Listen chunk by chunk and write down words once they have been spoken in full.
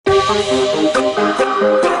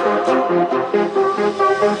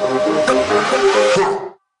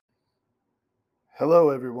Hello,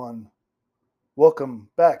 everyone. Welcome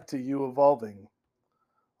back to You Evolving.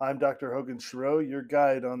 I'm Dr. Hogan Shiro, your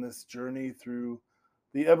guide on this journey through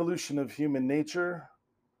the evolution of human nature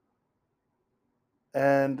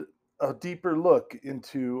and a deeper look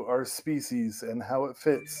into our species and how it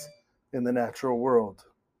fits in the natural world.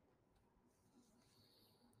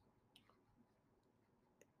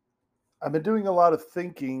 I've been doing a lot of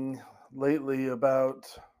thinking lately about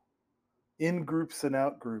in groups and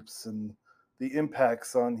out groups and the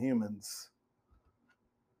impacts on humans.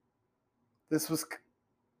 This was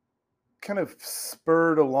kind of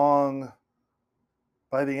spurred along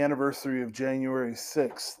by the anniversary of January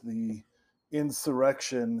 6th, the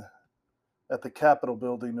insurrection at the Capitol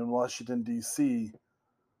building in Washington, D.C.,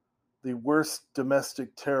 the worst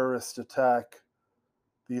domestic terrorist attack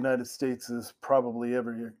the United States has probably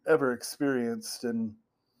ever experienced, and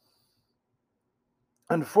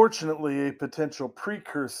unfortunately, a potential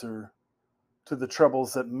precursor to the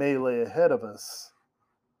troubles that may lay ahead of us.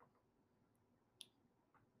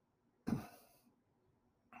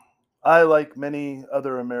 I, like many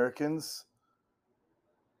other Americans,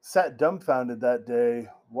 sat dumbfounded that day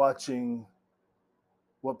watching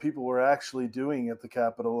what people were actually doing at the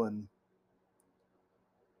Capitol and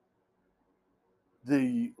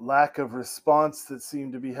the lack of response that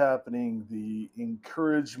seemed to be happening, the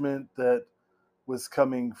encouragement that was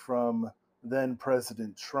coming from then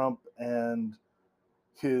President Trump and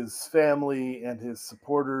his family and his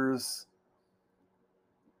supporters,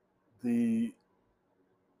 the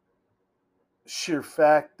sheer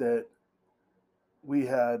fact that we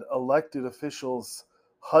had elected officials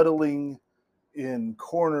huddling in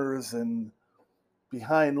corners and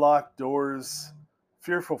behind locked doors,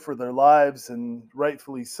 fearful for their lives, and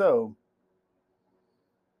rightfully so.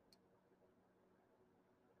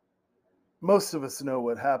 Most of us know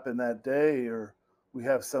what happened that day, or we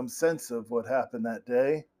have some sense of what happened that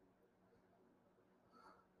day.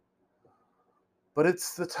 But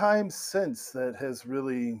it's the time since that has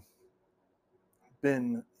really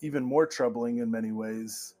been even more troubling in many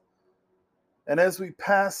ways. And as we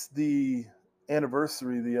passed the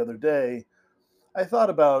anniversary the other day, I thought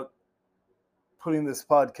about putting this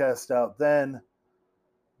podcast out then,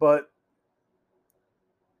 but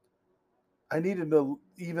I needed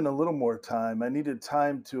even a little more time. I needed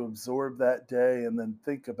time to absorb that day and then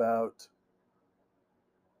think about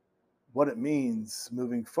what it means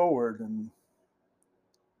moving forward and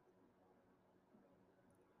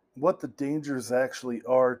what the dangers actually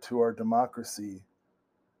are to our democracy.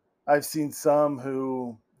 I've seen some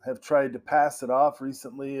who have tried to pass it off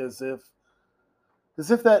recently as if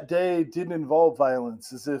that day didn't involve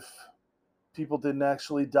violence, as if people didn't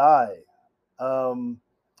actually die, um,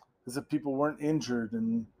 as if people weren't injured,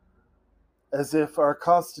 and as if our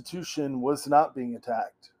Constitution was not being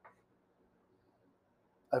attacked.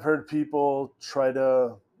 I've heard people try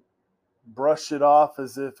to brush it off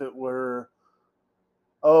as if it were,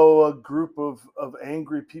 a group of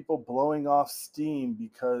angry people blowing off steam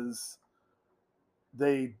because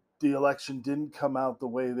the election didn't come out the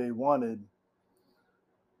way they wanted.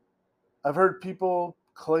 I've heard people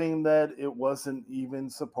claim that it wasn't even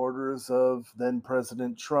supporters of then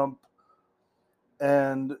President Trump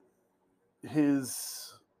and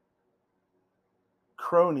his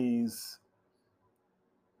cronies.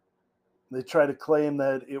 They try to claim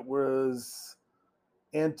that it was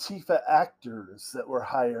Antifa actors that were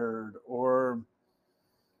hired, or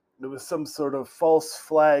it was some sort of false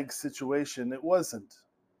flag situation. It wasn't.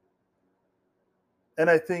 And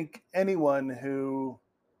I think anyone who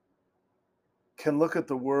can look at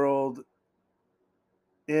the world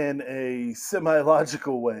in a semi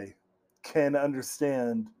logical way can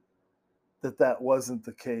understand that that wasn't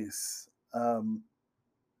the case. That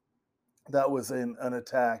was an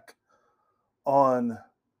attack on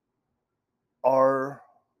our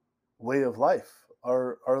way of life,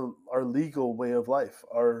 our legal way of life,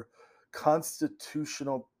 our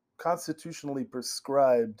constitutionally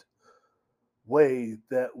prescribed way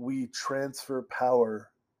that we transfer power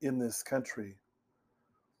in this country.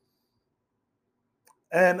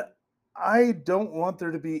 And I don't want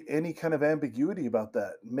there to be any kind of ambiguity about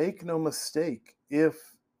that. Make no mistake, if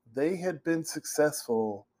they had been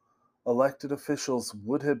successful, elected officials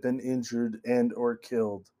would have been injured and or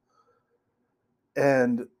killed.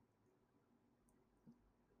 And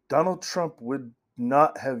Donald Trump would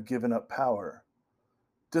not have given up power,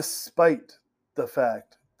 despite the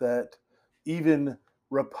fact that even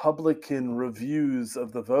Republican reviews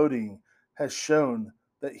of the voting has shown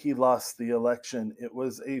that he lost the election. It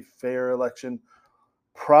was a fair election.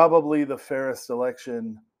 probably the fairest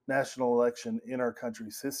national election in our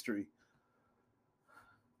country's history.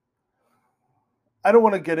 I don't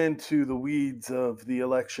want to get into the weeds of the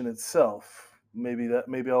election itself.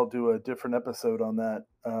 Maybe I'll do a different episode on that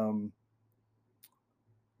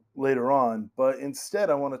later on. But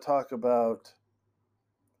instead, I want to talk about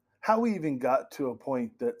how we even got to a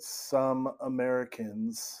point that some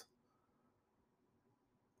Americans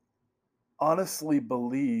honestly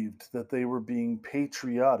believed that they were being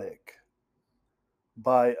patriotic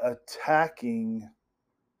by attacking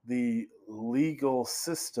the legal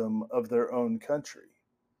system of their own country.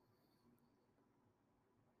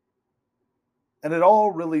 And it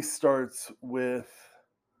all really starts with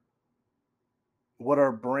what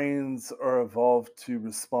our brains are evolved to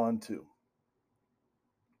respond to.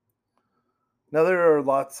 Now, there are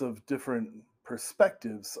lots of different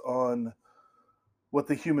perspectives on what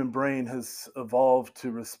the human brain has evolved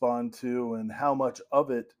to respond to and how much of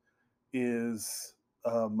it is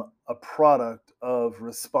a product of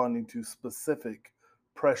responding to specific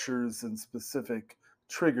pressures and specific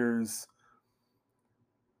triggers.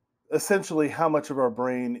 Essentially, how much of our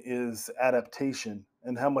brain is adaptation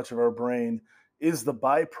and how much of our brain is the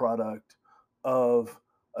byproduct of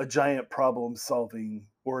a giant problem solving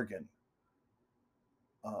organ.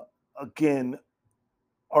 Uh, Again,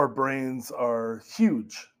 our brains are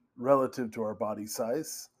huge relative to our body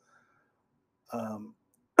size. Um,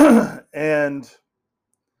 and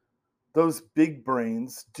those big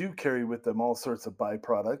brains do carry with them all sorts of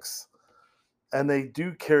byproducts, and they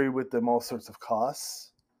do carry with them all sorts of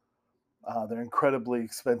costs. They're incredibly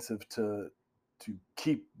expensive to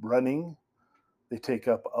keep running. They take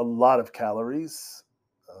up a lot of calories.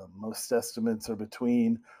 Most estimates are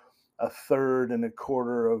between a third and a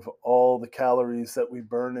quarter of all the calories that we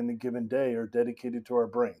burn in a given day are dedicated to our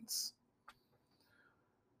brains.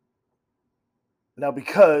 Now,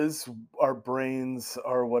 because our brains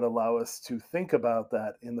are what allow us to think about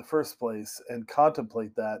that in the first place and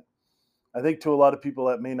contemplate that, I think to a lot of people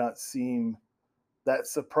that may not seem that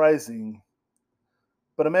surprising.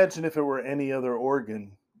 But imagine if it were any other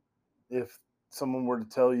organ, if someone were to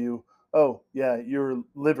tell you, oh, yeah, your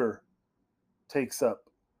liver takes up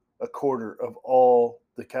a quarter of all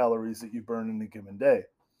the calories that you burn in a given day.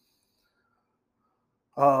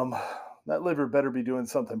 Um, that liver better be doing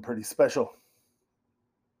something pretty special.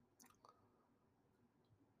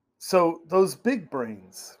 So, those big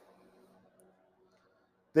brains,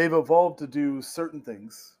 they've evolved to do certain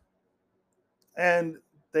things, and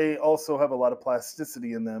they also have a lot of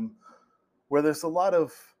plasticity in them where there's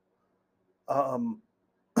um,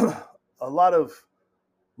 a lot of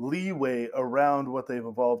leeway around what they've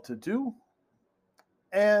evolved to do,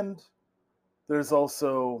 and there's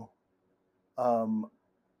also um,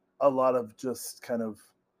 a lot of just kind of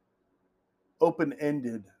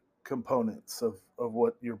open-ended components of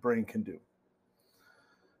what your brain can do.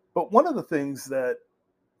 But one of the things that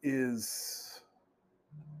is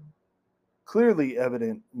clearly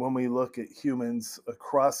evident when we look at humans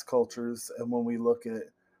across cultures and when we look at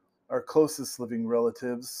our closest living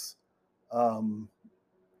relatives, um,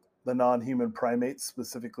 the non human primates,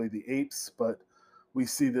 specifically the apes, but we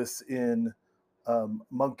see this in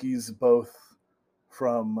monkeys both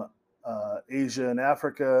from Asia and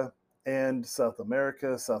Africa and South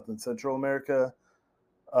America, South and Central America.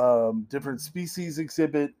 Different species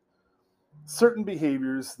exhibit certain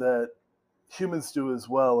behaviors that humans do as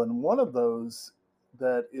well. And one of those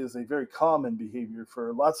that is a very common behavior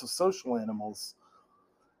for lots of social animals,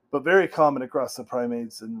 but very common across the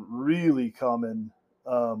primates and really common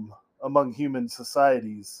among human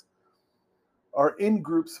societies, are in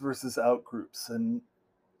groups versus out groups. And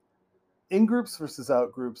in groups versus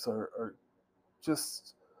out groups are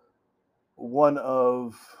just one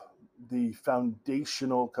of the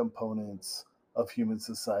foundational components of human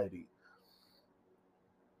society.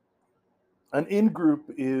 An in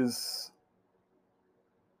group is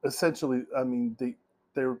essentially,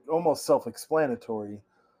 they're almost self explanatory.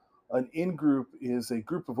 An in group is a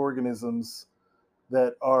group of organisms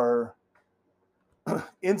that are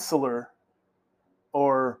insular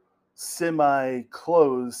or semi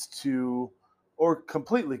closed to, or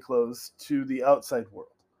completely closed to the outside world.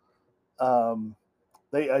 Um,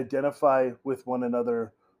 they identify with one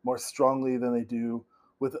another more strongly than they do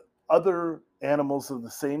with other animals of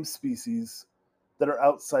the same species that are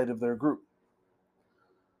outside of their group.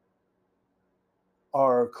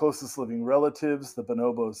 Our closest living relatives, the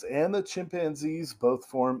bonobos and the chimpanzees, both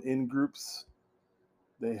form in groups.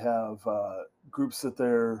 They have groups that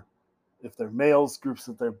if they're males, groups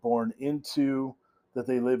that they're born into, that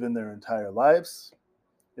they live in their entire lives.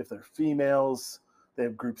 If they're females, They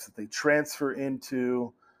have groups that they transfer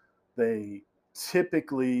into. They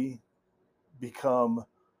typically become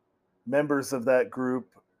members of that group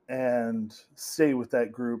and stay with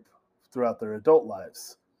that group throughout their adult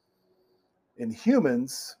lives. In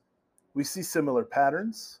humans, we see similar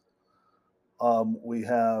patterns. We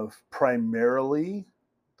have primarily,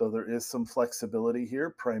 though there is some flexibility here,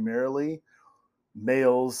 primarily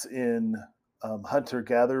males in hunter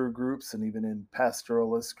gatherer groups and even in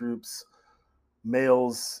pastoralist groups.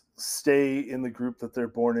 Males stay in the group that they're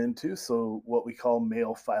born into. So, what we call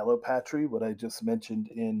male philopatry, what I just mentioned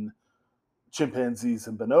in chimpanzees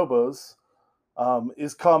and bonobos,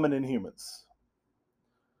 is common in humans.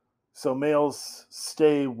 So, males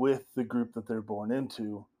stay with the group that they're born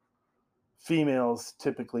into. Females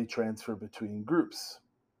typically transfer between groups.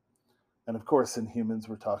 And of course, in humans,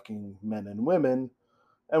 we're talking men and women.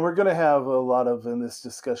 And we're going to have a lot of, in this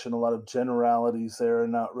discussion, a lot of generalities there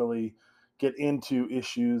and not really get into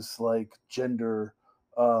issues like gender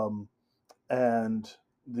um, and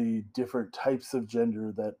the different types of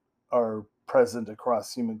gender that are present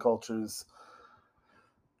across human cultures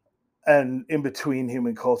and in between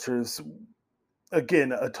human cultures.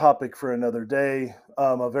 Again, a topic for another day,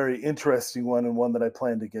 a very interesting one and one that I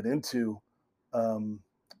plan to get into, um,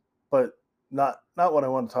 but not what I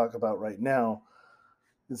want to talk about right now.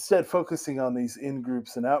 Instead, focusing on these in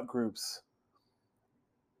groups and out groups.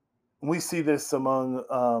 We see this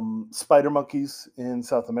among spider monkeys in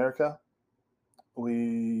South America.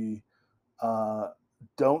 We uh,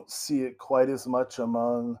 don't see it quite as much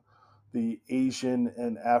among the Asian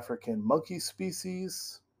and African monkey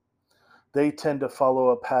species. They tend to follow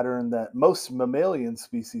a pattern that most mammalian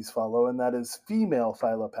species follow, and that is female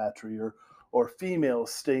philopatry, or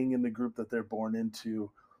females staying in the group that they're born into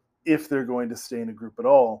if they're going to stay in a group at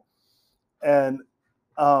all. And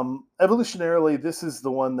evolutionarily, this is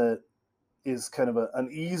the one that is kind of an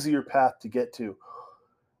easier path to get to.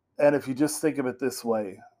 And if you just think of it this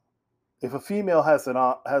way, if a female has an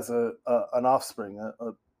offspring,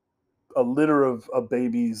 a litter of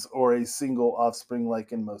babies, or a single offspring,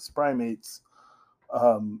 like in most primates,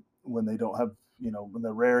 when they don't have, when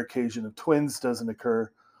the rare occasion of twins doesn't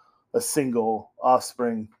occur, a single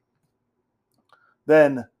offspring,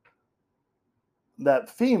 then that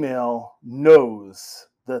female knows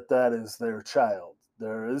that that is their child.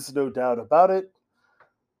 There is no doubt about it.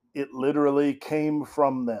 It literally came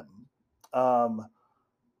from them, um,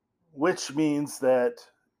 which means that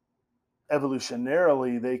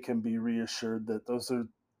evolutionarily they can be reassured that those are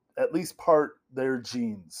at least part their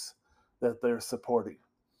genes that they're supporting.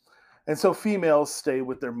 And so females stay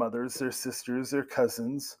with their mothers, their sisters, their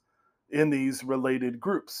cousins in these related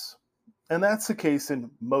groups. And that's the case in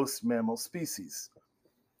most mammal species.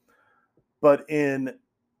 But in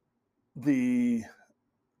the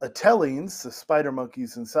Atelines, the spider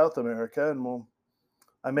monkeys in South America, and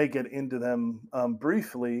I may get into them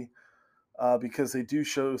briefly because they do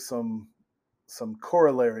show some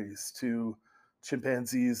corollaries to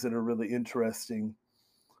chimpanzees that are really interesting.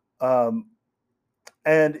 Um,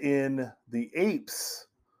 and in the apes,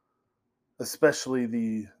 especially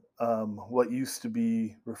the what used to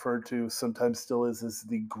be referred to, sometimes still is, as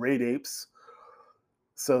the great apes.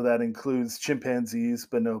 So that includes chimpanzees,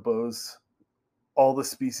 bonobos, all the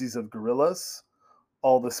species of gorillas,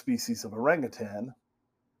 all the species of orangutan.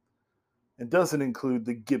 It doesn't include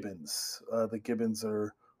the gibbons. The gibbons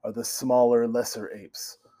are the smaller, lesser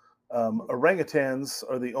apes. Orangutans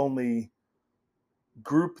are the only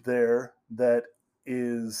group there that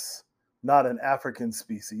is not an African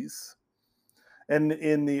species. And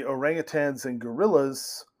in the orangutans and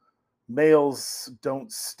gorillas, males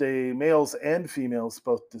don't stay, males and females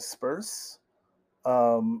both disperse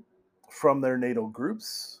um, from their natal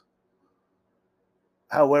groups.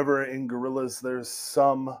 However, in gorillas, there's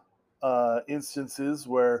some instances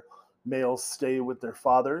where males stay with their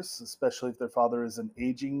fathers, especially if their father is an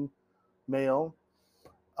aging male.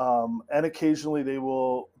 And occasionally,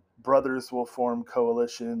 brothers will form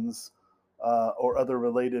coalitions, or other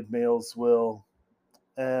related males will.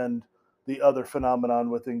 And the other phenomenon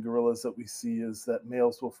within gorillas that we see is that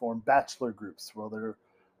males will form bachelor groups,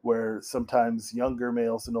 where sometimes younger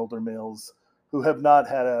males and older males who have not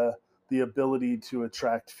had the ability to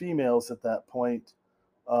attract females at that point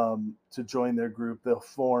to join their group, they'll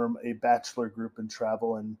form a bachelor group and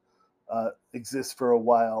travel and exist for a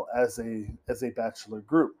while as a bachelor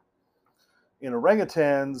group. In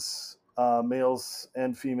orangutans, males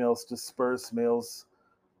and females disperse.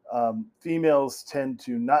 Females tend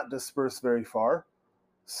to not disperse very far.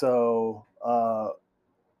 So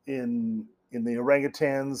in the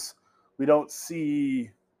orangutans, we don't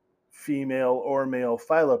see female or male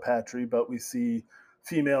philopatry, but we see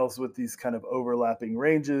females with these kind of overlapping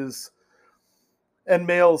ranges. And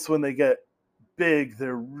males, when they get big,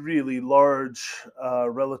 they're really large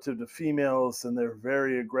relative to females, and they're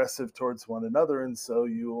very aggressive towards one another. And so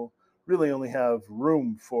you'll really only have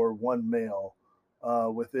room for one male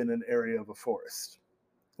within an area of a forest.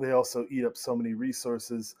 They also eat up so many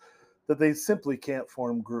resources that they simply can't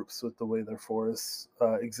form groups with the way their forests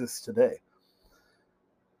exist today.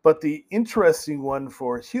 But the interesting one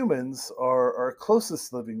for humans are our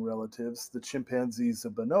closest living relatives, the chimpanzees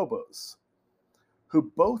and bonobos,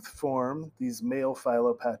 who both form these male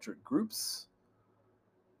philopatric groups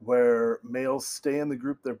where males stay in the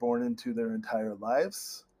group they're born into their entire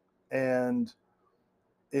lives. And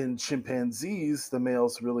in chimpanzees, the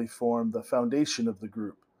males really form the foundation of the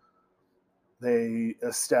group. They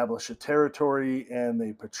establish a territory and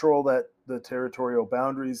they patrol the territorial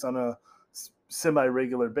boundaries on a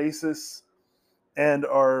semi-regular basis and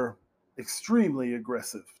are extremely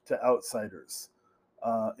aggressive to outsiders.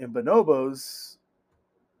 In bonobos,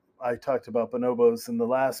 I talked about bonobos in the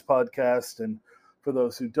last podcast, and for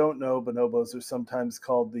those who don't know, bonobos are sometimes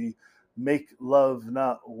called the make love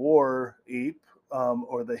not war ape,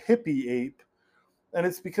 or the hippie ape, and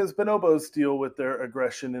it's because bonobos deal with their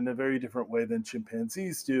aggression in a very different way than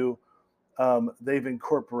chimpanzees do. They've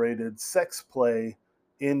incorporated sex play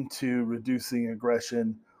into reducing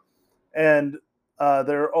aggression, and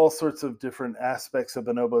there are all sorts of different aspects of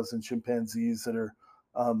bonobos and chimpanzees that are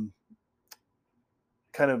um,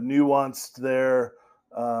 kind of nuanced there.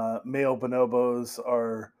 Male bonobos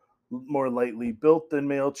are more lightly built than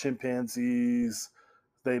male chimpanzees.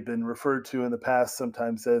 They've been referred to in the past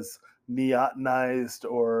sometimes as neotenized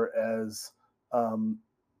or as um,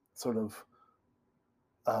 sort of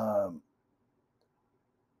um,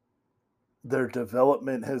 their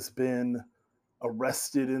development has been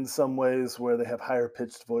arrested in some ways where they have higher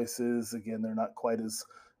pitched voices. Again, they're not quite as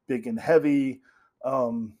big and heavy.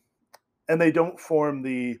 Um, and they don't form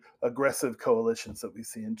the aggressive coalitions that we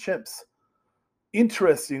see in chimps.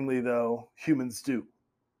 Interestingly, though, humans do.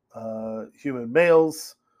 Human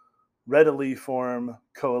males readily form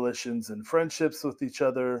coalitions and friendships with each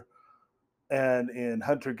other, and in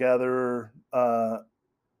hunter gatherer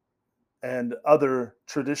and other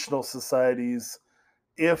traditional societies,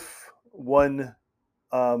 if one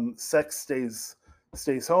sex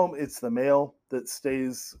stays home, it's the male that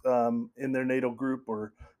stays in their natal group,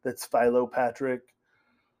 or that's philopatric.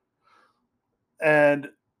 And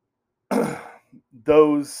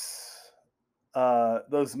those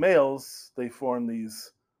those males, they form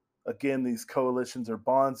these coalitions or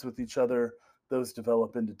bonds with each other. Those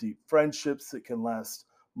develop into deep friendships that can last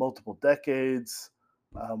multiple decades.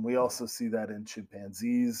 We also see that in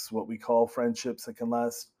chimpanzees, what we call friendships that can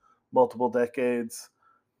last multiple decades.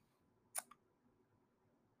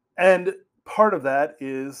 And part of that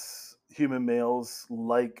is human males,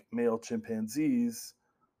 like male chimpanzees,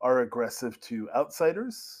 are aggressive to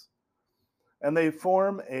outsiders, and they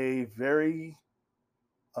form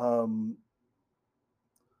um,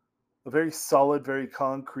 a very solid, very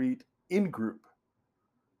concrete in group.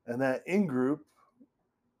 And that in group,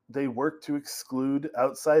 they work to exclude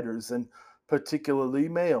outsiders, and particularly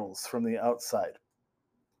males, from the outside.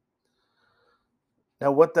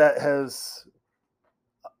 Now, what that has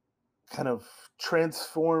kind of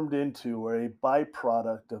transformed into, or a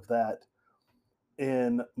byproduct of that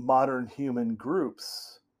in modern human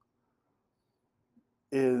groups,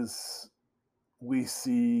 is we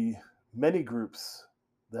see many groups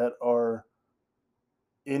that are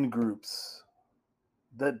in groups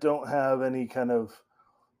that don't have any kind of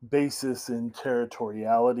basis in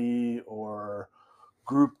territoriality or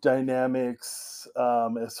group dynamics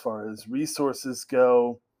as far as resources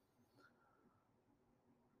go.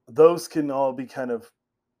 Those can all be kind of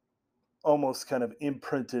almost kind of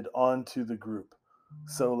imprinted onto the group.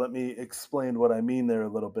 So let me explain what I mean there a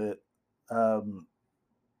little bit. Um,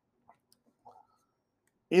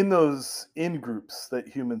 in those in groups that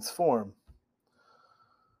humans form,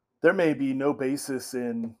 there may be no basis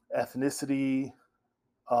in ethnicity,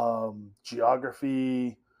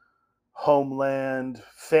 geography, homeland,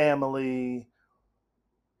 family.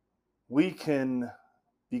 We can,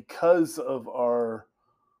 because of our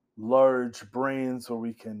large brains, where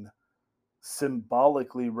we can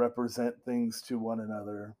symbolically represent things to one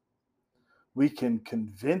another, we can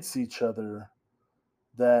convince each other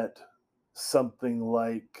that something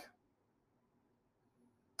like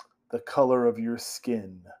the color of your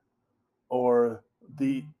skin, or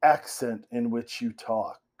the accent in which you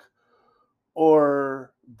talk,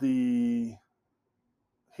 or the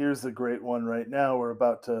here's a great one right now. We're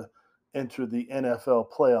about to enter the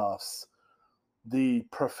NFL playoffs. the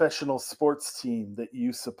professional sports team that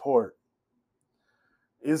you support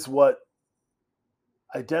is what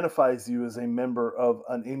identifies you as a member of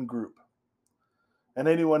an in group. And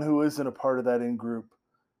anyone who isn't a part of that in group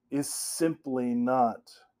is simply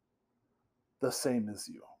not the same as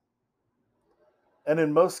you. And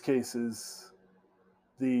in most cases,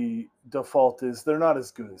 the default is they're not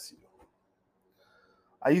as good as you.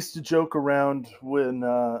 I used to joke around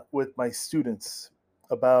with my students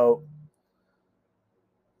about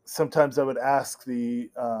sometimes I would ask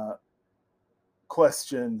the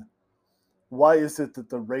question, why is it that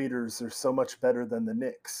the Raiders are so much better than the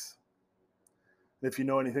Knicks? If you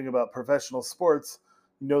know anything about professional sports,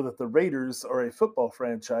 you know that the Raiders are a football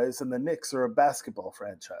franchise and the Knicks are a basketball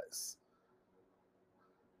franchise.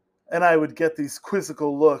 And I would get these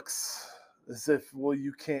quizzical looks as if, well,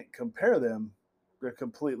 you can't compare them. They're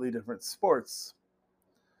completely different sports.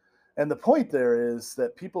 And the point there is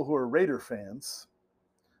that people who are Raider fans,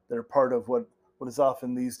 that are part of what is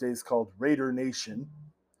often these days called Raider Nation,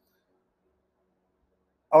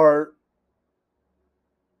 are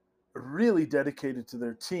really dedicated to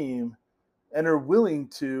their team and are willing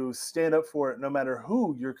to stand up for it no matter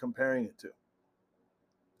who you're comparing it to.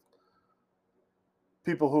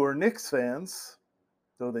 People who are Knicks fans,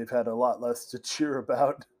 though they've had a lot less to cheer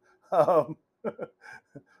about um,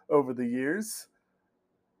 over the years,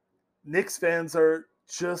 Knicks fans are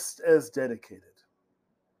just as dedicated.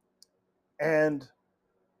 And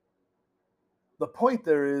the point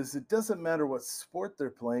there is, it doesn't matter what sport they're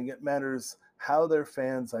playing, it matters how their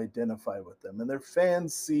fans identify with them. And their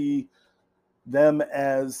fans see them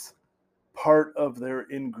as part of their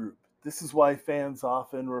in group. This is why fans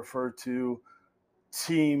often refer to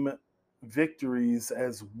team victories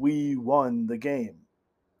as we won the game.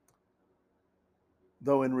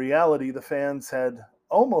 Though in reality, the fans had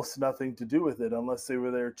almost nothing to do with it unless they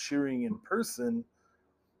were there cheering in person,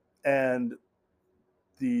 and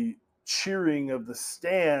the cheering of the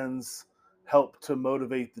stands helped to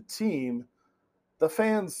motivate the team. The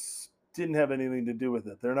fans didn't have anything to do with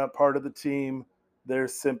it. They're not part of the team. They're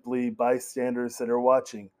simply bystanders that are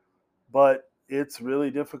watching. But it's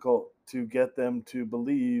really difficult to get them to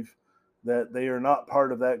believe that they are not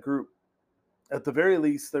part of that group. At the very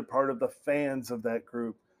least, they're part of the fans of that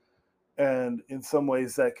group. And in some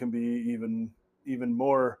ways, that can be even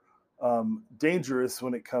more dangerous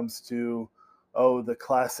when it comes to the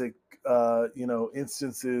classic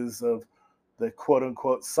instances of the quote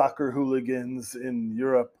unquote soccer hooligans in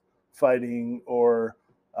Europe fighting, or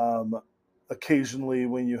occasionally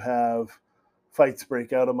when you have fights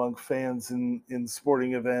break out among fans in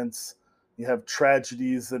sporting events. You have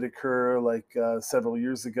tragedies that occur, like several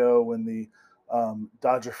years ago when the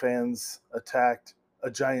Dodger fans attacked a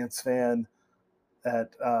Giants fan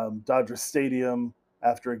at Dodger Stadium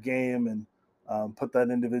after a game and put that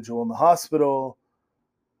individual in the hospital.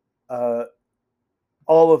 Uh,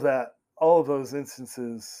 all of those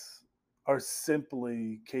instances are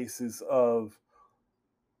simply cases of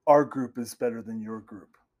our group is better than your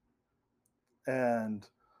group. And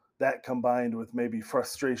that combined with maybe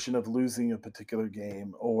frustration of losing a particular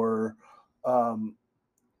game, or um,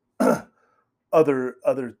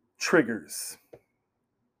 other triggers.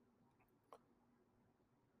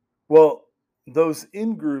 Well, those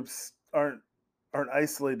in groups aren't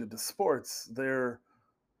isolated to sports. They're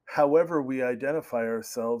however we identify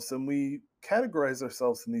ourselves, and we categorize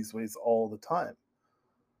ourselves in these ways all the time.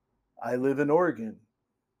 I live in Oregon.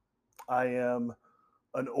 I am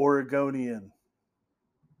an Oregonian,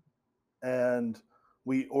 and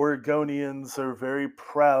we Oregonians are very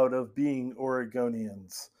proud of being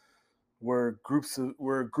Oregonians. We're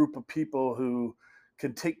a group of people who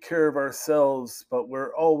can take care of ourselves, but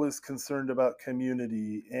we're always concerned about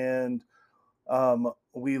community, and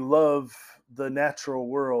we love the natural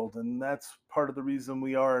world, and that's part of the reason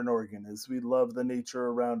we are in Oregon is we love the nature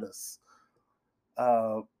around us.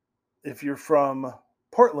 Uh, if you're from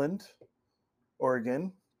Portland,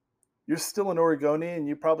 Oregon, you're still an Oregonian.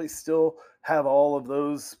 You probably still have all of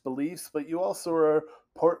those beliefs, but you also are a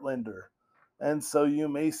Portlander. And so you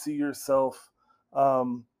may see yourself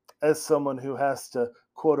um, as someone who has to,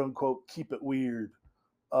 quote unquote, keep it weird.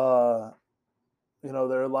 Uh,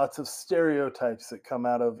 there are lots of stereotypes that come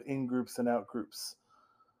out of in groups and out groups.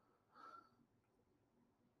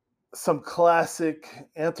 Some classic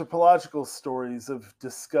anthropological stories of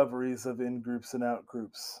discoveries of in groups and out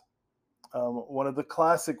groups. One of the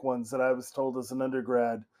classic ones that I was told as an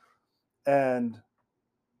undergrad, and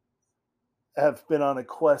have been on a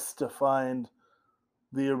quest to find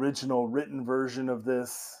the original written version of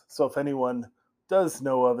this. So if anyone does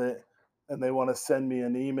know of it and they want to send me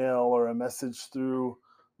an email or a message through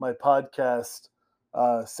my podcast,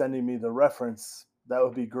 sending me the reference, that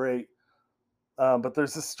would be great. But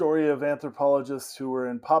there's a story of anthropologists who were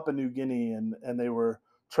in Papua New Guinea, and they were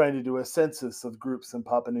trying to do a census of groups in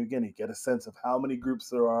Papua New Guinea, get a sense of how many groups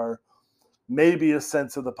there are, maybe a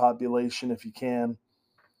sense of the population if you can.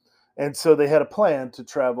 And so they had a plan to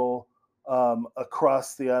travel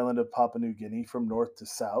across the island of Papua New Guinea from north to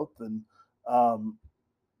south. Um,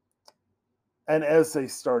 and as they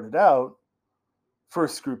started out,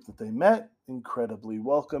 first group that they met, incredibly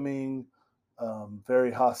welcoming,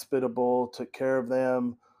 very hospitable, took care of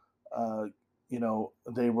them. Uh,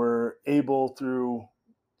 they were able through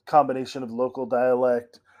combination of local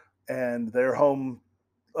dialect and their home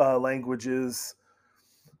languages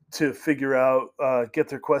to figure out, get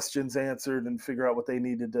their questions answered and figure out what they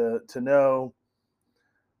needed to know.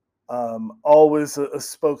 Always a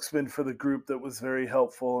spokesman for the group that was very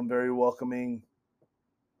helpful and very welcoming.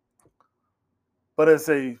 But as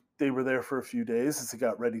they were there for a few days, as they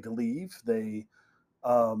got ready to leave, they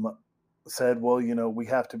um, said, "Well, we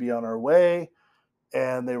have to be on our way."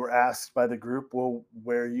 And they were asked by the group, "Well,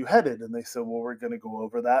 where are you headed?" And they said, "Well, we're going to go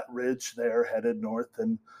over that ridge there, headed north,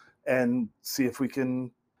 and see if we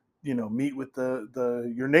can, meet with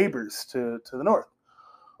the your neighbors to the north."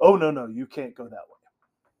 "Oh, no, no, you can't go that way."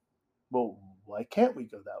 "Well, why can't we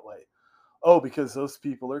go that way?" "Oh, because those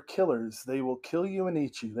people are killers. They will kill you and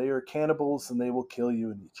eat you. They are cannibals, and they will kill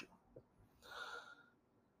you and eat you."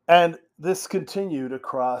 And this continued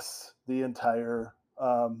across the entire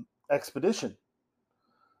expedition.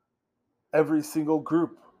 Every single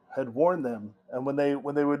group had warned them, and when they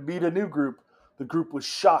would meet a new group, the group was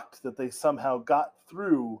shocked that they somehow got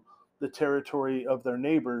through the territory of their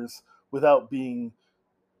neighbors without becoming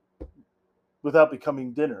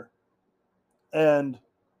dinner. And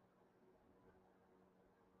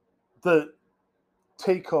the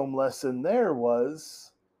take home lesson there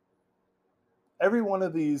was every one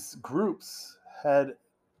of these groups had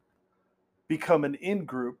become an in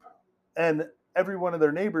group, and every one of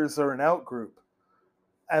their neighbors are an out group,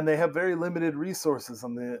 and they have very limited resources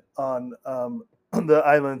on the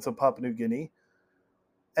islands of Papua New Guinea,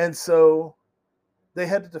 and so they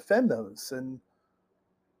had to defend those, and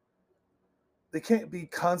they can't be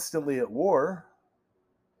constantly at war.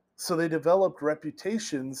 So they developed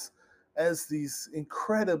reputations as these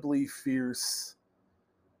incredibly fierce,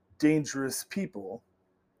 dangerous people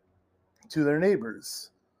to their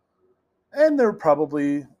neighbors. And there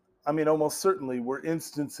probably, I mean, almost certainly were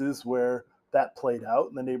instances where that played out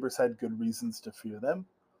and the neighbors had good reasons to fear them.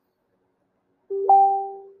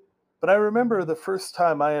 But I remember the first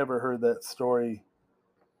time I ever heard that story,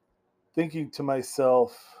 thinking to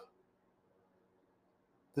myself,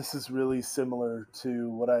 this is really similar to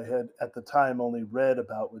what I had at the time only read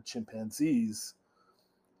about with chimpanzees,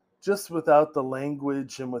 just without the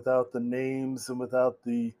language and without the names and without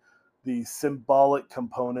the symbolic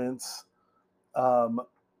components. Um,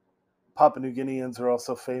 Papua New Guineans are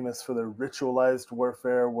also famous for their ritualized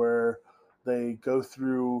warfare, where they go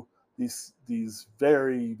through these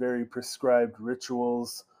very very prescribed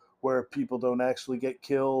rituals where people don't actually get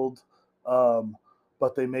killed, um,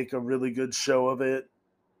 but they make a really good show of it.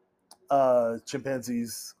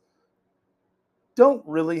 Chimpanzees don't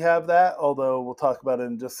really have that, although we'll talk about it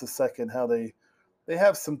in just a second how they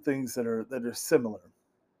have some things that are similar.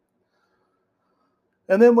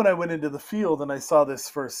 And then when I went into the field and I saw this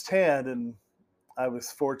firsthand, and I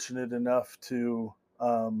was fortunate enough to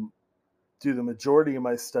do the majority of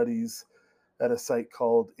my studies at a site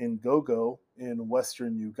called Ngogo in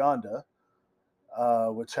western Uganda,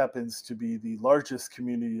 which happens to be the largest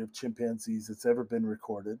community of chimpanzees that's ever been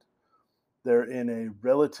recorded. They're in a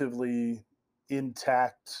relatively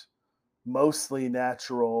intact, mostly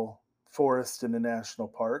natural forest in a national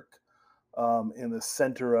park, in the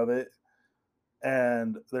center of it.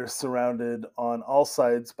 And they're surrounded on all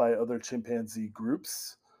sides by other chimpanzee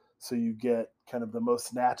groups. So you get kind of the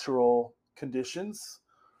most natural conditions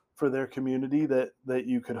for their community that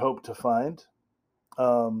you could hope to find.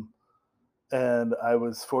 Um, and I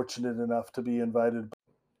was fortunate enough to be invited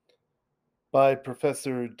by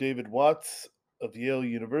Professor David Watts of Yale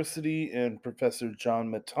University and Professor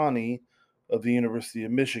John Matani of the University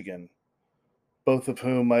of Michigan, both of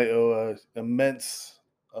whom I owe an immense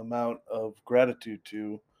amount of gratitude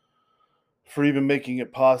to for even making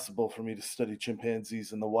it possible for me to study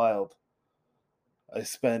chimpanzees in the wild. I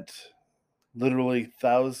spent literally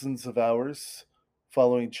thousands of hours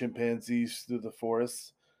following chimpanzees through the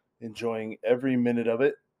forest, enjoying every minute of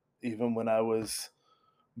it, even when I was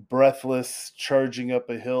breathless, charging up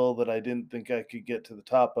a hill that I didn't think I could get to the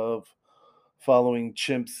top of, following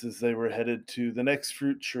chimps as they were headed to the next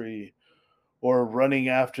fruit tree, or running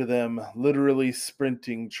after them, literally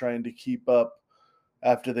sprinting, trying to keep up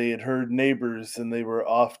after they had heard neighbors and they were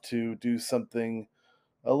off to do something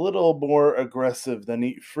a little more aggressive than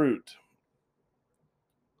eat fruit.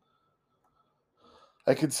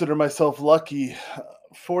 I consider myself lucky,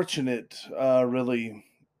 fortunate, really,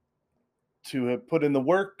 to have put in the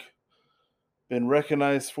work, been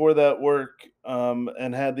recognized for that work,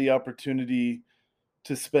 and had the opportunity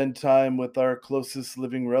to spend time with our closest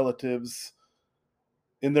living relatives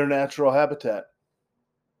in their natural habitat.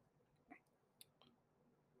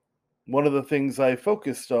 One of the things I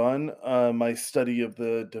focused on, my study of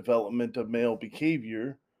the development of male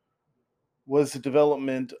behavior, was the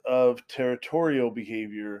development of territorial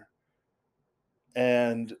behavior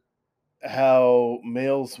and how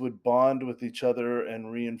males would bond with each other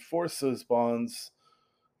and reinforce those bonds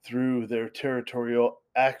through their territorial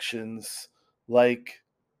actions like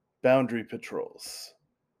boundary patrols.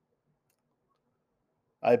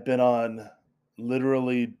 I've been on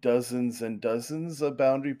literally dozens and dozens of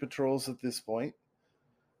boundary patrols at this point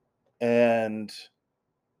and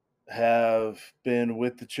have been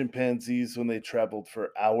with the chimpanzees when they traveled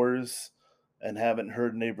for hours and haven't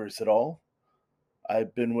heard neighbors at all.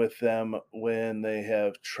 I've been with them when they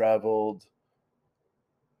have traveled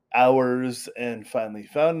hours and finally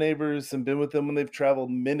found neighbors, and been with them when they've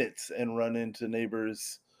traveled minutes and run into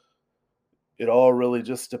neighbors. It all really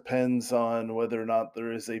just depends on whether or not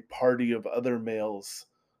there is a party of other males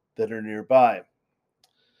that are nearby.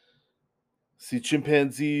 See,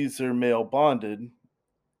 chimpanzees are male bonded,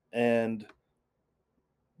 and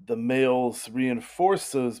the males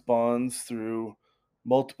reinforce those bonds through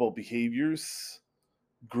multiple behaviors,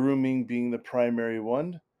 grooming being the primary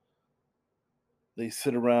one. They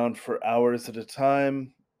sit around for hours at a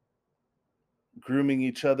time, grooming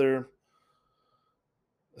each other,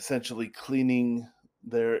 essentially cleaning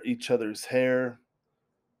their each other's hair.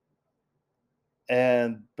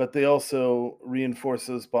 And but they also reinforce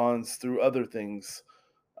those bonds through other things,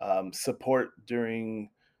 support during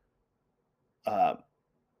uh,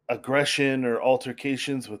 aggression or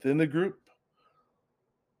altercations within the group,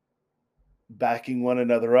 backing one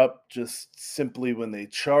another up just simply when they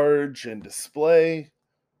charge and display,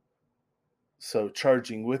 so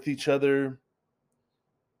charging with each other,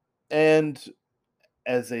 and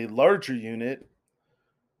as a larger unit,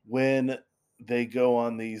 when they go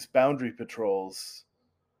on these boundary patrols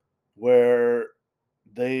where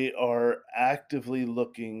they are actively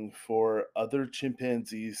looking for other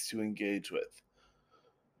chimpanzees to engage with.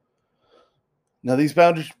 Now, these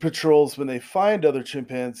boundary patrols, when they find other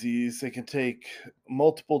chimpanzees, they can take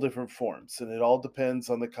multiple different forms, and it all depends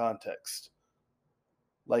on the context.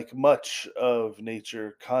 Like much of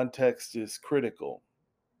nature, context is critical.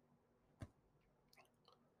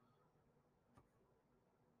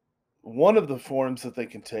 One of the forms that they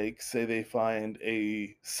can take, say they find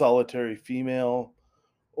a solitary female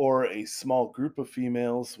or a small group of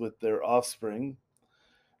females with their offspring,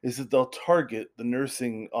 is that they'll target the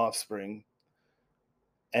nursing offspring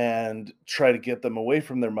and try to get them away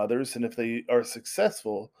from their mothers. And if they are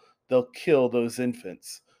successful, they'll kill those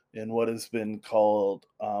infants in what has been called,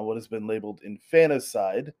 what has been labeled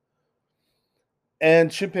infanticide. And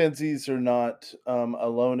chimpanzees are not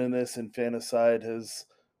alone in this. Infanticide has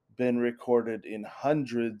been recorded in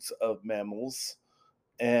hundreds of mammals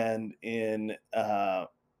and in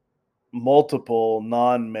multiple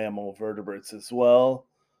non mammal vertebrates as well.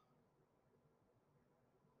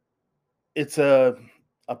 It's a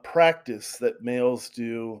practice that males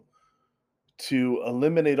do to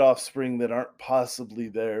eliminate offspring that aren't possibly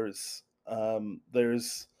theirs. There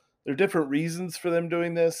are different reasons for them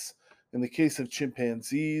doing this. In the case of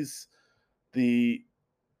chimpanzees, the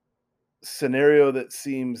scenario that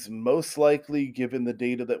seems most likely, given the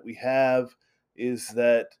data that we have, is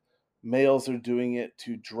that males are doing it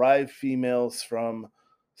to drive females from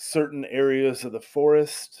certain areas of the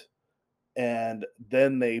forest, and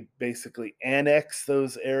then they basically annex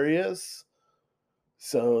those areas.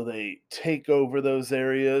 So they take over those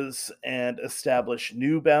areas and establish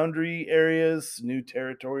new boundary areas, new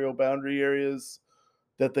territorial boundary areas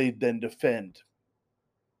that they then defend.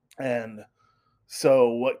 And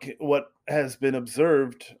so what has been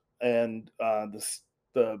observed, and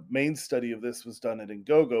the main study of this was done at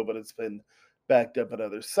Ngogo, but it's been backed up at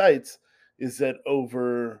other sites, is that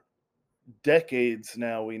over decades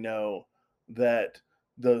now we know that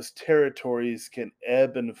those territories can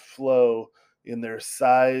ebb and flow in their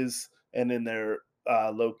size and in their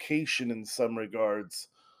location in some regards,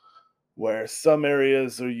 where some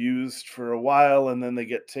areas are used for a while and then they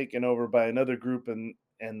get taken over by another group, and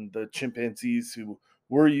the chimpanzees who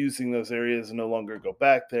were using those areas no longer go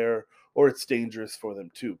back there, or it's dangerous for them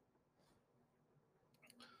too.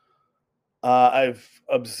 I've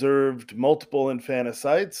observed multiple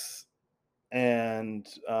infanticides, and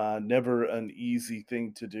never an easy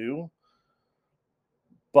thing to do,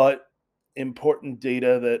 but important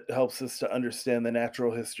data that helps us to understand the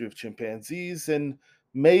natural history of chimpanzees and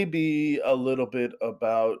maybe a little bit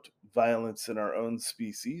about violence in our own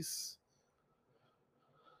species.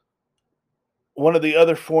 One of the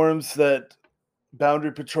other forms that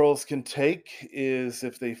boundary patrols can take is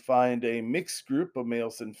if they find a mixed group of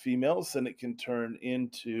males and females, and it can turn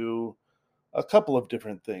into a couple of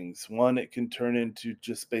different things. One, it can turn into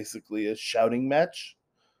just basically a shouting match,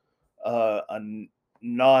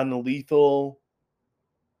 non lethal,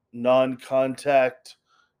 non contact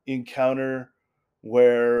encounter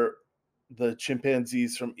where the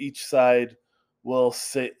chimpanzees from each side will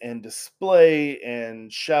sit and display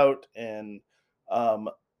and shout and um,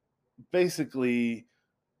 basically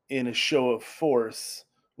in a show of force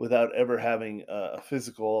without ever having a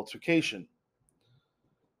physical altercation.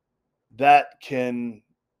 That can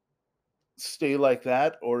stay like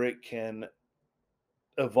that, or it can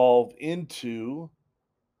evolve into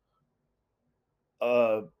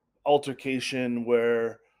a altercation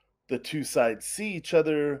where the two sides see each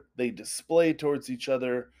other, they display towards each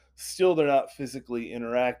other, still they're not physically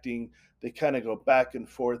interacting. They kind of go back and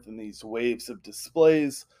forth in these waves of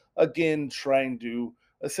displays, again, trying to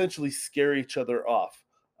essentially scare each other off,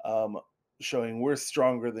 um, showing we're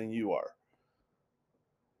stronger than you are.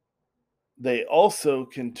 They also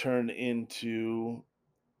can turn into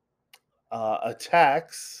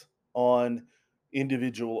attacks on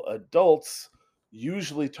individual adults,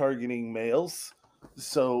 usually targeting males.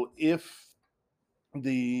 So if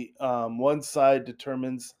the one side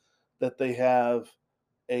determines that they have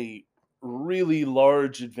a really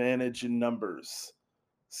large advantage in numbers,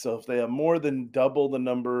 so if they have more than double the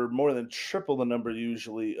number, more than triple the number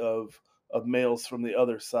usually of males from the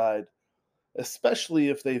other side, especially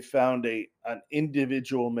if they found a an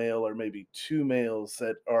individual male or maybe two males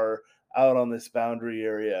that are out on this boundary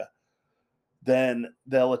area, then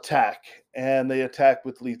they'll attack, and they attack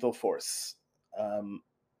with lethal force. Um,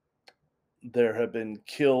 there have been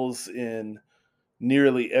kills in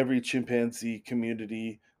nearly every chimpanzee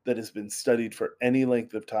community that has been studied for any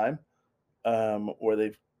length of time, where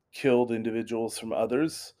they've killed individuals from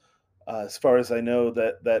others. As far as I know,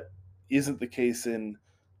 that isn't the case in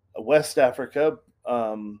West Africa.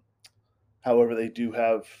 However, they do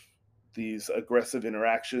have these aggressive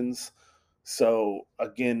interactions. So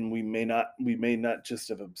again, we may not just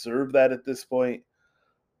have observed that at this point,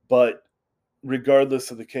 but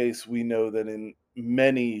regardless of the case, we know that in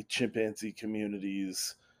many chimpanzee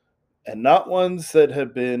communities, and not ones that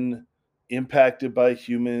have been impacted by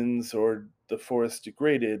humans or the forest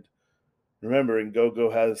degraded. Remember,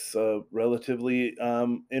 Ngogo has a relatively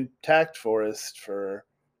intact forest for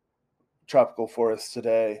tropical forests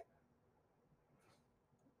today.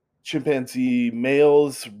 Chimpanzee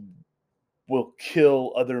males will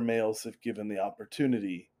kill other males if given the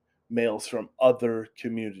opportunity, males from other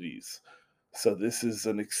communities. So this is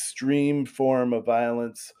an extreme form of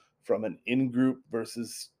violence from an in-group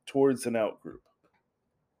versus towards an out-group.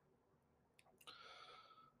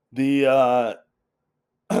 The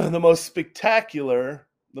the most spectacular,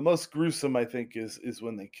 the most gruesome, I think, is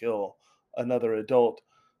when they kill another adult.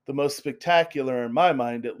 The most spectacular, in my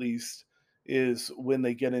mind, at least, is when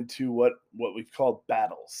they get into what we've called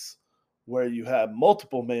battles, where you have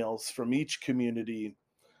multiple males from each community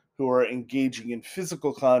who are engaging in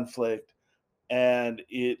physical conflict, and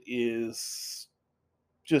it is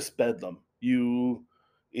just bedlam.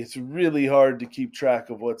 It's really hard to keep track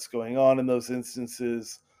of what's going on in those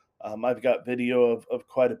instances. I've got video of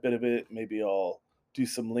quite a bit of it. Maybe I'll do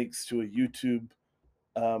some links to a YouTube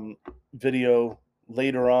um, video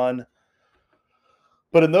later on.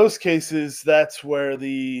 But in those cases, that's where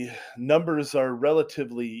the numbers are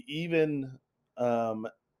relatively even, um,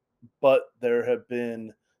 but there have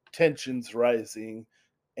been tensions rising,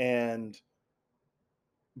 and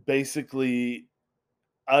basically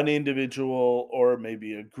an individual or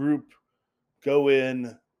maybe a group go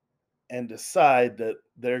in and decide that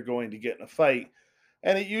they're going to get in a fight.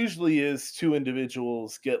 And it usually is two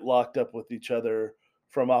individuals get locked up with each other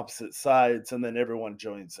from opposite sides, and then everyone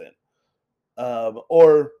joins in.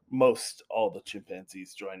 Or most all the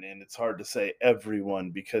chimpanzees join in. It's hard to say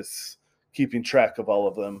everyone because keeping track of all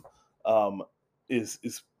of them is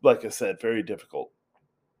like I said, very difficult.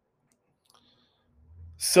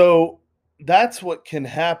 So that's what can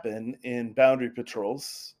happen in boundary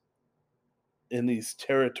patrols, in these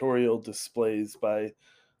territorial displays by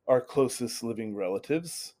our closest living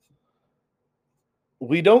relatives.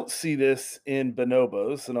 We don't see this in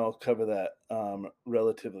bonobos, and I'll cover that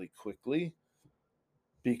relatively quickly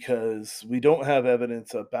because we don't have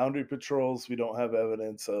evidence of boundary patrols. We don't have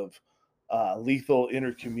evidence of lethal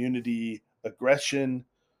intercommunity aggression.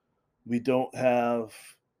 We don't have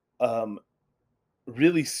um,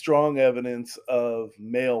 really strong evidence of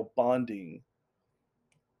male bonding.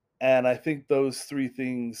 And I think those three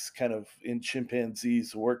things kind of in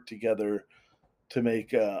chimpanzees work together to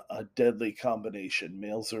make a deadly combination.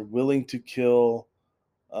 Males are willing to kill.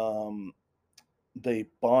 Um, they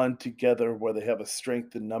bond together where they have a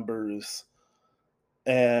strength in numbers,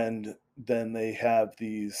 and then they have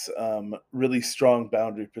these really strong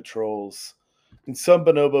boundary patrols. In some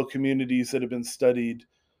bonobo communities that have been studied,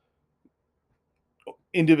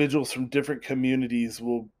 individuals from different communities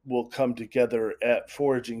will come together at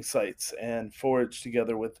foraging sites and forage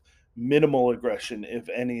together with minimal aggression, if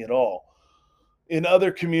any at all. In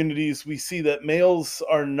other communities, we see that males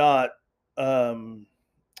are not um,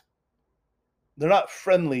 they're not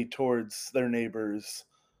friendly towards their neighbors,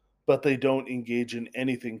 but they don't engage in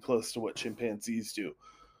anything close to what chimpanzees do.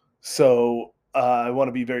 So I want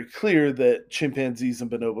to be very clear that chimpanzees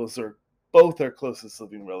and bonobos are both our closest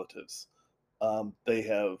living relatives. They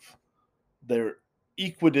have they're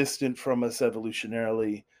equidistant from us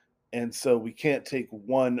evolutionarily, and so we can't take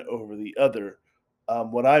one over the other.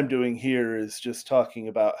 What I'm doing here is just talking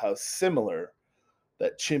about how similar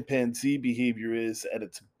that chimpanzee behavior is at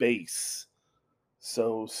its base.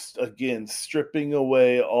 So again, stripping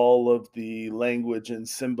away all of the language and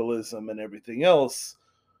symbolism and everything else,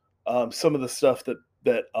 some of the stuff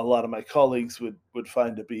that a lot of my colleagues would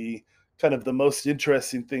find to be kind of the most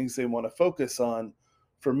interesting things they want to focus on.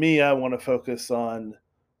 For me, I want to focus on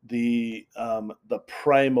the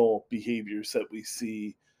primal behaviors that we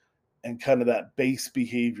see and kind of that base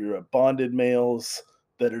behavior of bonded males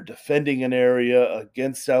that are defending an area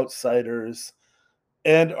against outsiders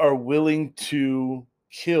and are willing to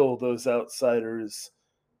kill those outsiders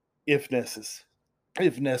if necessary,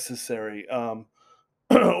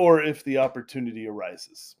 or if the opportunity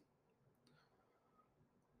arises.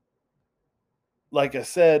 Like I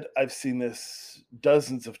said, I've seen this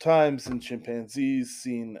dozens of times in chimpanzees,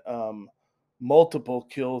 seen multiple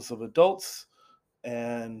kills of adults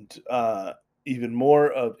and even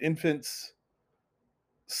more of infants.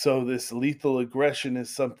 So, this lethal aggression is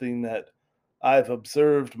something that I've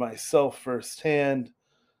observed myself firsthand.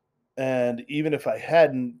 And even if I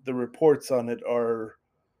hadn't, the reports on it are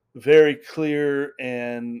very clear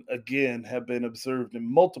and again have been observed in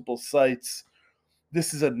multiple sites.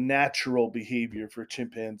 This is a natural behavior for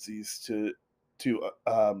chimpanzees to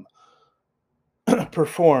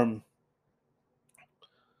perform.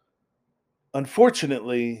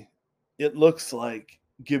 Unfortunately, it looks like,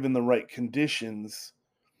 given the right conditions,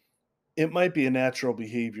 it might be a natural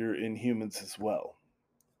behavior in humans as well.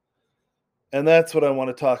 And that's what I want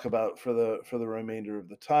to talk about for the remainder of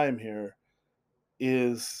the time here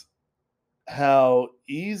is how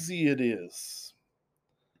easy it is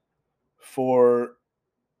for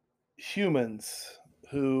humans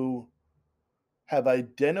who have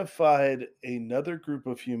identified another group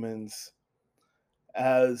of humans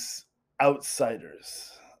as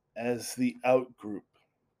outsiders, as the out group,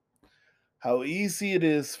 how easy it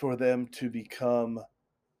is for them to become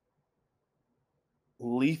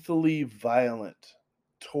lethally violent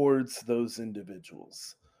towards those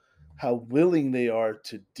individuals, how willing they are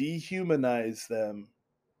to dehumanize them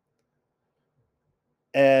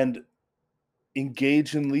and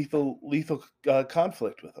engage in lethal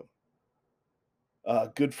conflict with them. A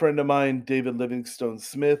good friend of mine, David Livingstone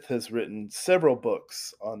Smith, has written several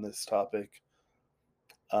books on this topic.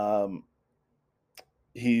 Um,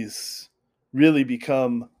 he's really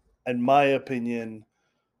become, in my opinion,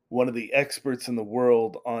 one of the experts in the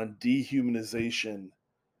world on dehumanization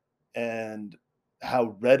and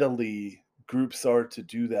how readily groups are to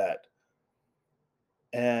do that,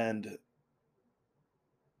 and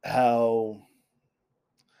how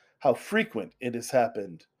frequent it has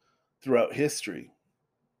happened throughout history.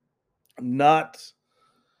 Not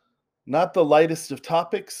the lightest of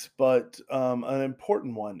topics, but an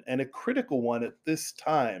important one and a critical one at this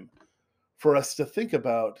time for us to think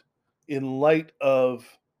about in light of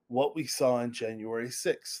what we saw on January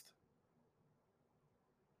 6th.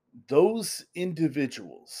 Those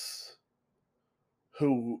individuals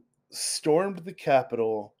who stormed the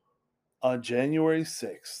Capitol on January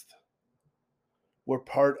 6th were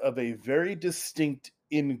part of a very distinct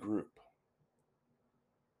in group.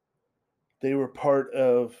 They were part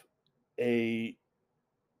of a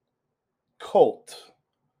cult,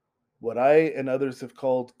 what I and others have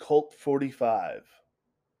called Cult 45.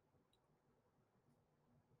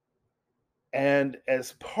 And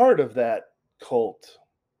as part of that cult,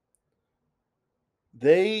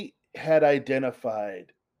 they had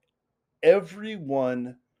identified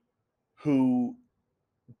everyone who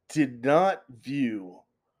did not view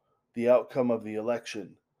the outcome of the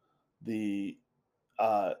election, the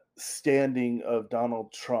standing of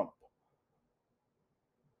Donald Trump,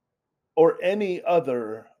 or any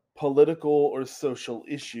other political or social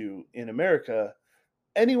issue in America,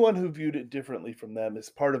 anyone who viewed it differently from them is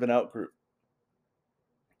part of an outgroup.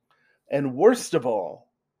 And worst of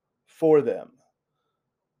all, for them,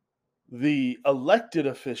 the elected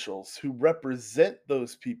officials who represent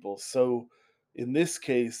those people. So, in this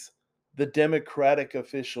case, the Democratic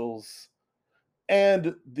officials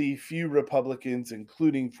and the few Republicans,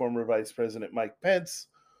 including former Vice President Mike Pence,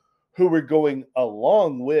 who were going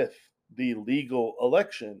along with the legal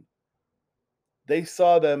election, they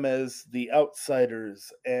saw them as the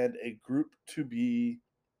outsiders and a group to be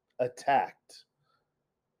attacked.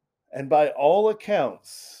 And by all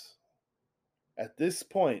accounts, at this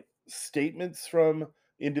point, statements from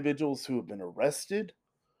individuals who have been arrested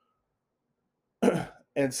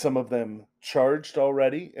and some of them charged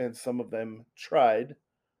already and some of them tried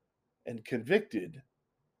and convicted,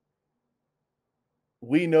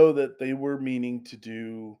 we know that they were meaning to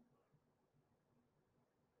do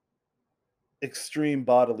extreme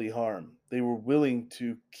bodily harm. They were willing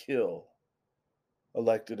to kill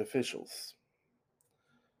elected officials.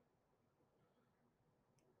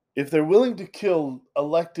 If they're willing to kill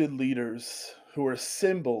elected leaders who are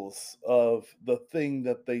symbols of the thing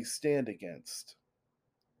that they stand against,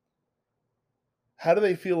 how do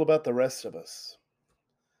they feel about the rest of us?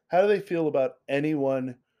 How do they feel about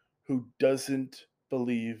anyone who doesn't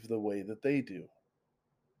believe the way that they do?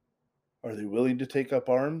 Are they willing to take up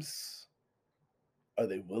arms? Are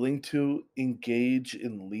they willing to engage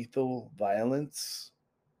in lethal violence?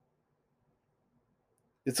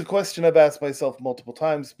 It's a question I've asked myself multiple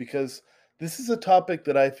times because this is a topic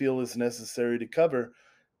that I feel is necessary to cover.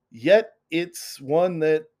 Yet it's one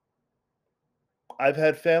that I've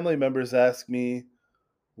had family members ask me,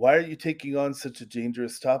 why are you taking on such a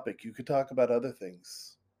dangerous topic? You could talk about other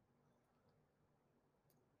things.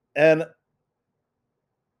 And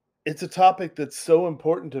it's a topic that's so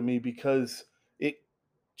important to me because it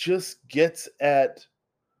just gets at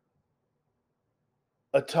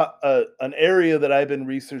an area that I've been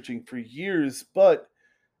researching for years, but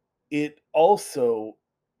it also,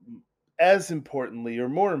 as importantly, or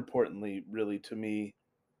more importantly, really to me,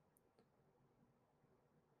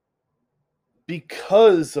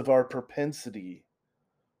 because of our propensity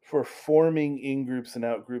for forming in groups and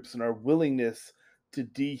out groups and our willingness to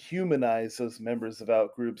dehumanize those members of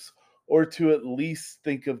out groups or to at least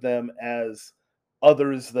think of them as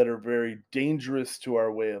others that are very dangerous to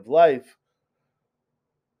our way of life,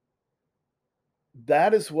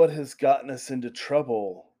 that is what has gotten us into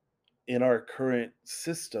trouble in our current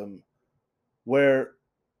system where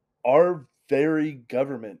our very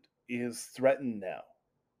government is threatened now.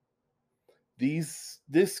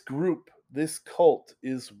 This group, this cult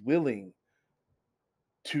is willing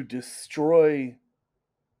to destroy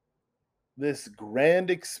this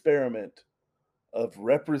grand experiment of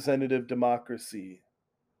representative democracy,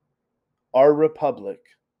 our republic,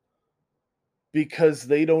 because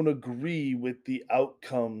they don't agree with the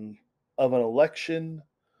outcome of an election.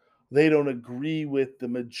 They don't agree with the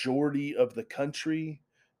majority of the country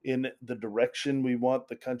in the direction we want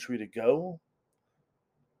the country to go.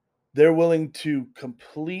 They're willing to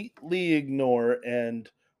completely ignore and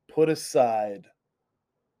put aside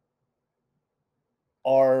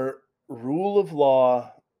our rule of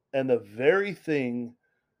law and the very thing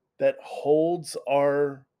that holds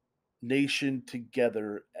our nation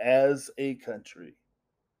together as a country.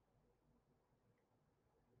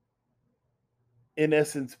 In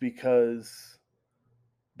essence, because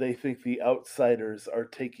they think the outsiders are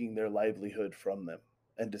taking their livelihood from them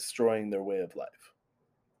and destroying their way of life.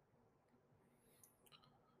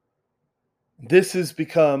 This has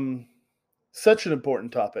become such an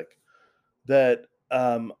important topic that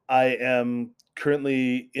I am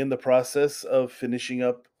currently in the process of finishing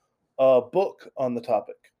up a book on the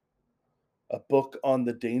topic, a book on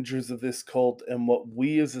the dangers of this cult and what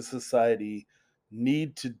we as a society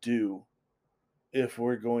need to do if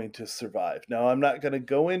we're going to survive. Now, I'm not going to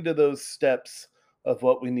go into those steps of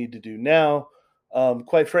what we need to do now,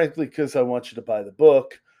 quite frankly, because I want you to buy the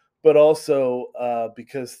book, but also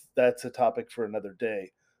because that's a topic for another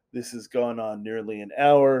day. This has gone on nearly an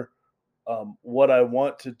hour. What I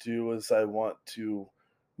want to do is I want to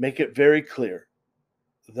make it very clear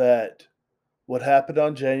that what happened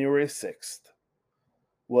on January 6th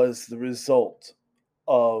was the result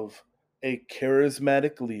of a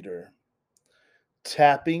charismatic leader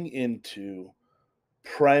tapping into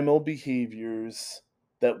primal behaviors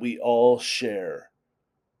that we all share,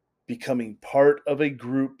 becoming part of a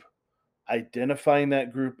group, identifying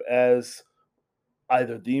that group as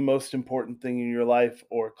either the most important thing in your life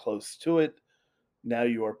or close to it. Now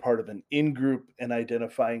you are part of an in group and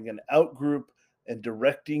identifying an out group and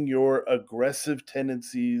directing your aggressive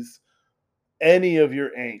tendencies, any of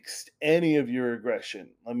your angst, any of your aggression.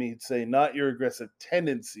 Let me say, not your aggressive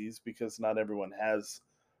tendencies, because not everyone has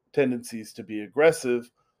tendencies to be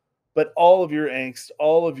aggressive, but all of your angst,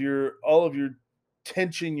 all of your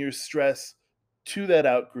tension, your stress to that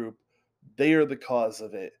out group. They are the cause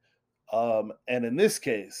of it. And in this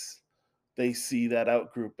case, they see that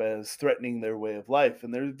out group as threatening their way of life.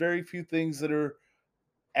 And there's very few things that are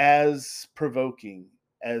as provoking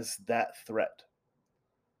as that threat.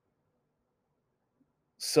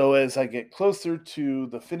 So as I get closer to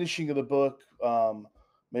the finishing of the book,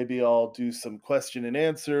 maybe I'll do some question and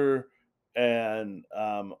answer, and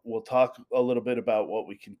we'll talk a little bit about what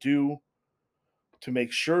we can do to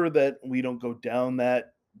make sure that we don't go down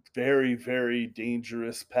that very, very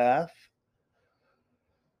dangerous path.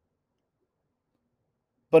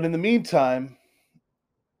 But in the meantime,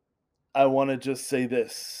 I want to just say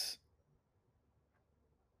this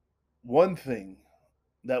one thing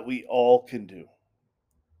that we all can do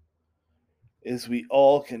is we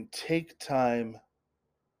all can take time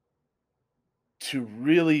to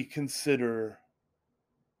really consider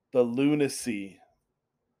the lunacy,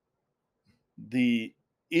 the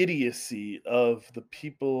idiocy of the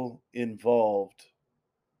people involved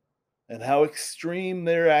and how extreme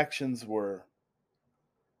their actions were.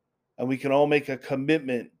 And we can all make a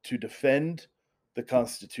commitment to defend the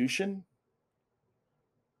Constitution,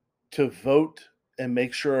 to vote and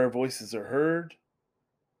make sure our voices are heard,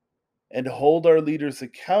 and to hold our leaders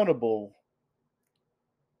accountable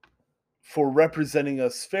for representing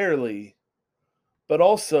us fairly, but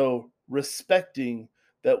also respecting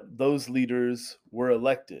that those leaders were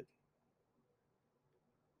elected.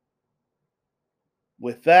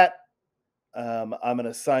 With that, I'm going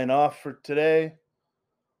to sign off for today.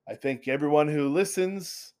 I thank everyone who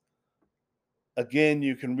listens. Again,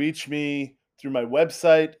 you can reach me through my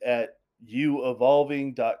website at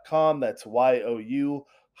youevolving.com. That's YOU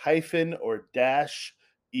hyphen or dash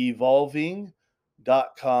evolving.com.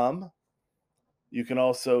 You can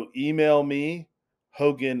also email me,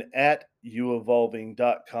 Hogan at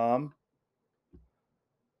youevolving.com.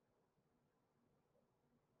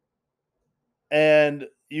 And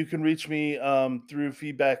you can reach me through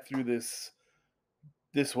feedback through this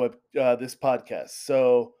podcast.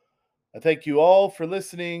 So I thank you all for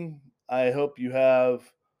listening. I hope you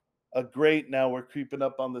have a great, now we're creeping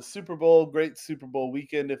up on the Super Bowl, great Super Bowl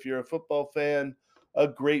weekend if you're a football fan, a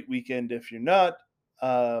great weekend if you're not.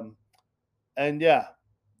 And yeah,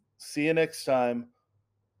 see you next time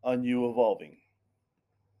on You Evolving.